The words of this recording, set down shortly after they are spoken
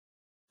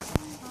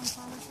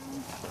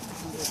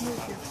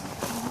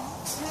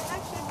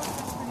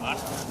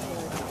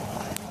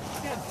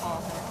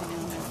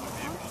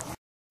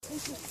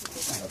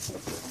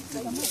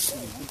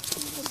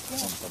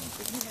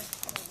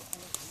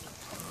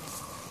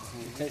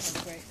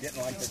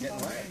Getting like they're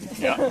getting wet.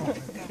 Yeah.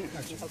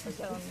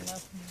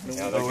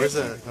 Oh, where's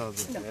the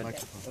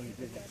microphone?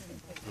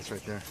 That's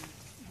right there.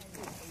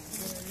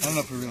 I don't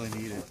know if we really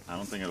need it. I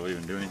don't think it'll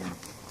even do anything.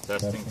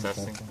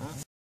 Testing.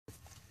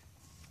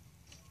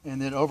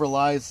 And it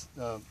overlies,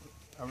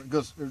 it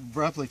goes, it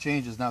roughly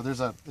changes. Now it's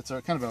a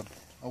kind of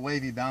a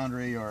wavy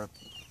boundary or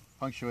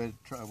punctuated,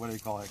 what do you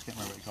call it? I can't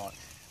remember what you call it.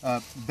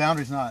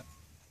 Boundary's not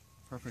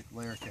perfect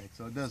layer cake,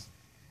 so it does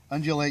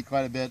undulate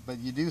quite a bit, but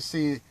you do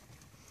see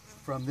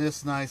from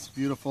this nice,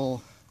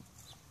 beautiful,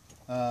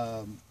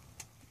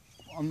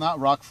 not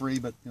rock-free,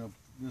 but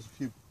there's a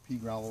few pea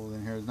gravel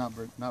in here. There's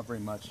not very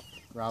much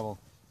gravel,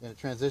 and it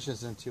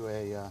transitions into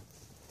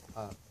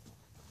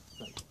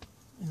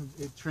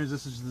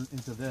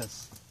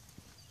this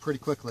pretty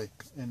quickly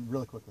and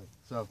really quickly.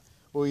 So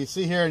what you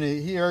see here, and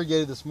he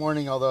irrigated this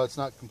morning, although it's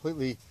not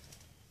completely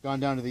gone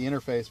down to the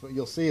interface. What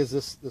you'll see is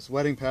this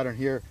wetting pattern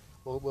here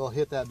will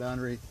hit that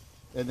boundary,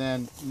 and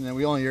then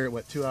we only irrigate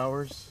what, 2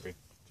 hours?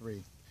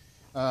 Three.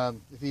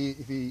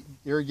 If he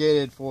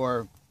irrigated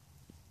for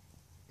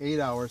 8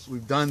 hours,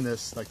 we've done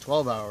this like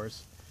 12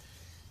 hours.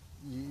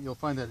 You'll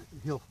find that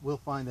we'll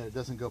find that it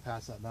doesn't go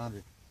past that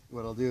boundary.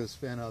 What I'll do is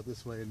fan out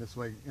this way and this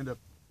way, end up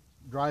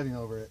driving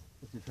over it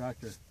with your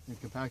tractor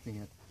and compacting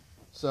it.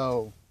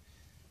 So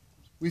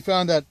we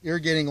found that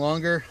irrigating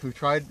longer, we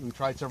tried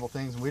several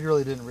things, and we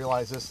really didn't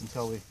realize this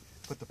until we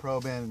put the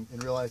probe in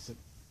and realized it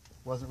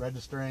wasn't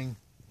registering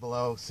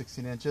below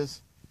 16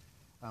 inches.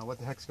 What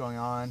the heck's going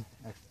on?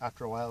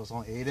 After a while, it was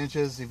only 8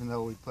 inches, even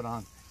though we put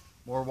on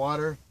more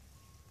water.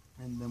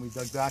 And then we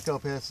dug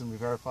backhoe pits and we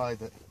verified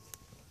that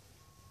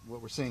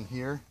what we're seeing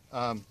here.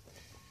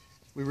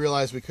 We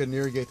realized we couldn't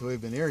irrigate the way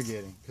we've been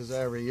irrigating, because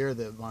every year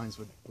the vines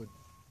would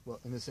well,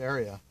 in this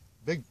area,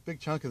 big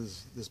chunk of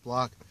this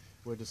block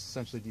would just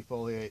essentially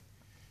defoliate,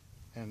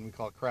 and we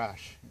call it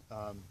crash.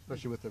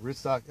 Especially with the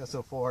rootstock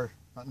SO4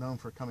 not known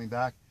for coming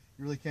back,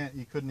 you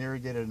couldn't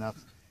irrigate it enough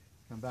to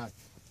come back.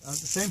 At the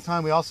same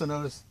time, we also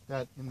noticed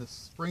that in the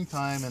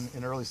springtime and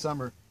in early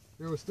summer,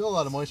 there was still a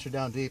lot of moisture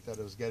down deep that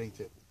it was getting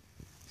to.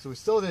 So we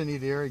still didn't need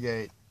to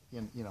irrigate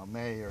in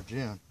May or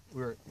June.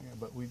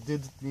 But we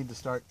did need to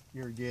start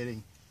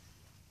irrigating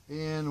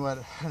in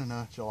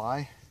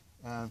July.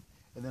 And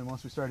then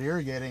once we started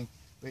irrigating,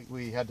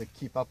 we had to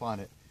keep up on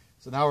it.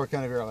 So now we're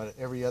kind of at an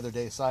every other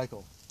day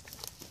cycle.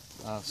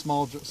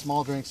 Small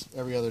drinks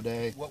every other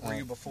day. What were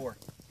you before?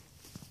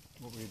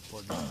 What were you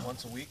before?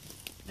 Once a week?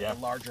 Yeah. A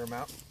larger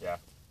amount? Yeah.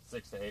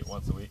 6 to 8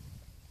 once a week.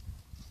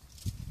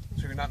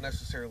 So you're not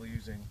necessarily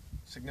using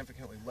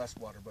significantly less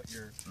water, but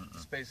you're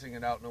spacing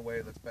it out in a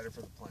way that's better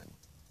for the plant.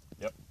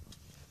 Yep.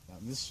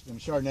 This in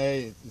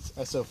Chardonnay, it's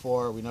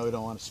SO4. We know we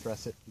don't want to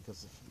stress it,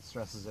 because if it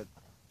stresses it,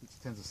 it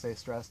tends to stay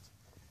stressed.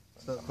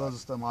 So it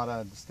closes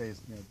stomata and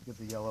stays, get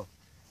the yellow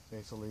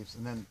basal leaves.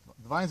 And then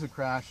the vines would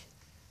crash.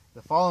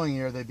 The following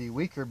year, they'd be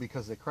weaker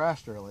because they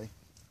crashed early,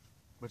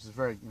 which is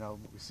very,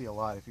 we see a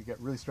lot. If you get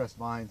really stressed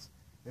vines,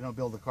 they don't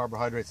build the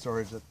carbohydrate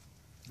storage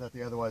that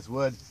they otherwise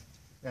would,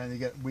 and you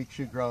get weak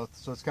shoot growth.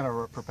 So it's kind of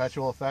a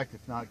perpetual effect.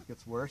 If not, it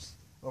gets worse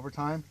over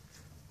time.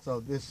 So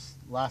this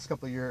last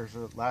couple of years,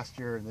 or last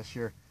year and this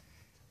year,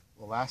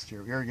 well, last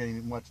year,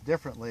 irrigating much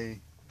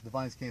differently. The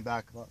vines came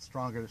back a lot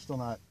stronger. They're still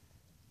not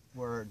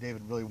where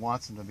David really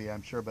wants them to be,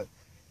 I'm sure, but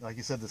like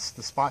you said, the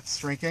spot's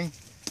shrinking,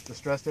 the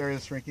stressed area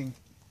is shrinking,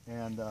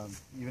 and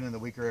even in the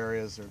weaker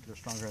areas, they're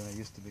stronger than they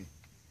used to be.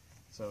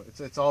 So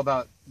it's all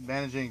about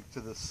managing to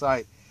the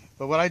site.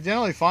 But what I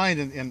generally find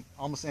in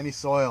almost any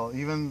soil,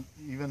 even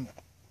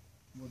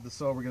with the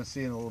soil we're going to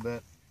see in a little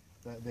bit,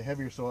 the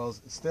heavier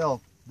soils, still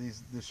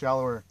the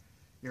shallower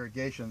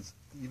irrigations,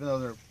 even though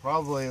there's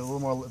probably a little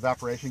more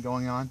evaporation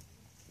going on,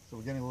 so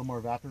we're getting a little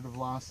more evaporative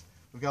loss.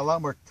 We've got a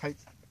lot more tight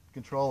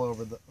control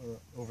over the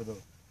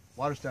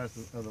water status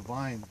of the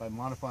vine by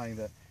modifying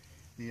the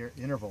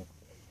interval.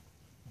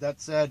 That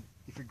said,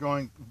 if you're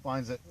growing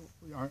vines that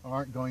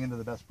aren't going into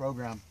the best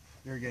program,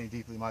 irrigating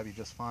deeply might be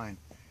just fine,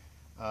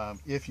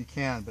 if you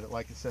can. But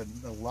like I said,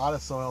 a lot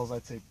of soils,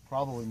 I'd say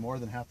probably more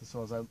than half the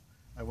soils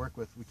I work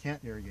with, we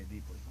can't irrigate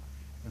deeply.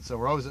 And so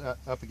we're always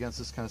up against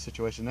this kind of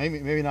situation.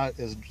 Maybe not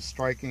as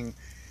striking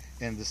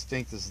and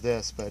distinct as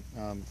this, but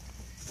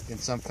in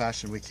some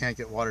fashion we can't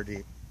get water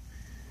deep,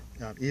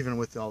 even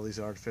with all these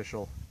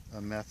artificial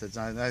methods.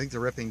 I think the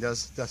ripping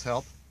does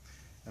help,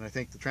 and I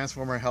think the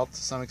transformer helped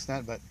to some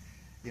extent, but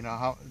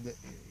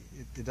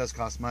it does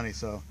cost money.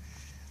 So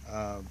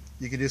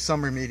you can do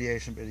some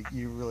remediation, but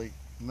you really,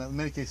 in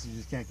many cases, you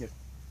just can't get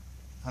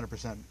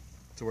 100%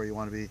 to where you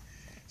want to be.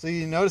 So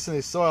you notice in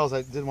these soils,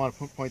 I did want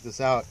to point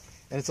this out,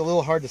 and it's a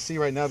little hard to see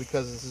right now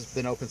because this has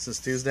been open since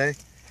Tuesday.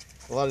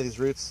 A lot of these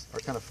roots are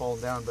kind of fallen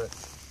down, but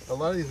a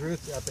lot of these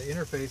roots at the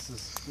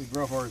interfaces, they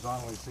grow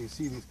horizontally. So you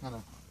see these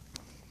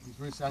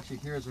roots, actually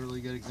here is a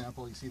really good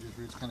example. You see these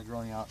roots kind of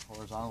growing out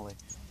horizontally.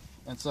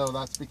 And so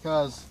that's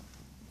because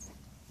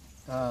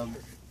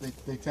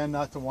they tend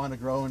not to want to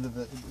grow into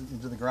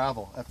the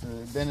gravel. After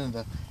they've been in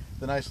the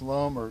nice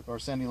loam or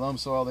sandy loam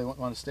soil, they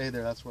want to stay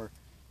there. That's where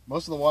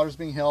most of the water is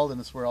being held, and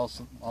it's where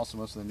also most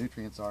of the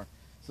nutrients are.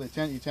 So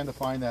you tend to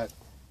find that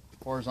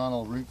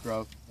horizontal root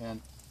growth.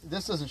 And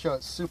this doesn't show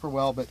it super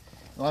well, but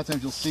a lot of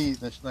times you'll see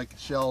like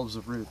shelves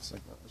of roots,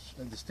 like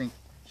a distinct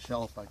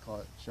shelf, I call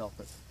it shelf,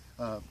 but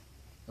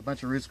a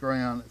bunch of roots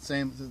growing on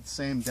the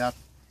same depth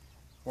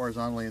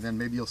horizontally, and then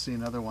maybe you'll see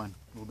another one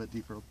a little bit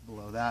deeper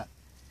below that.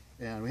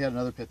 And we had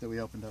another pit that we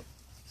opened up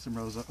some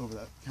rows over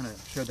that, kind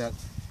of showed that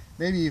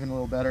maybe even a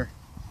little better.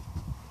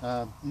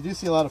 You do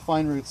see a lot of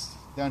fine roots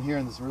down here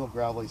in this real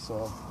gravelly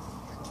soil.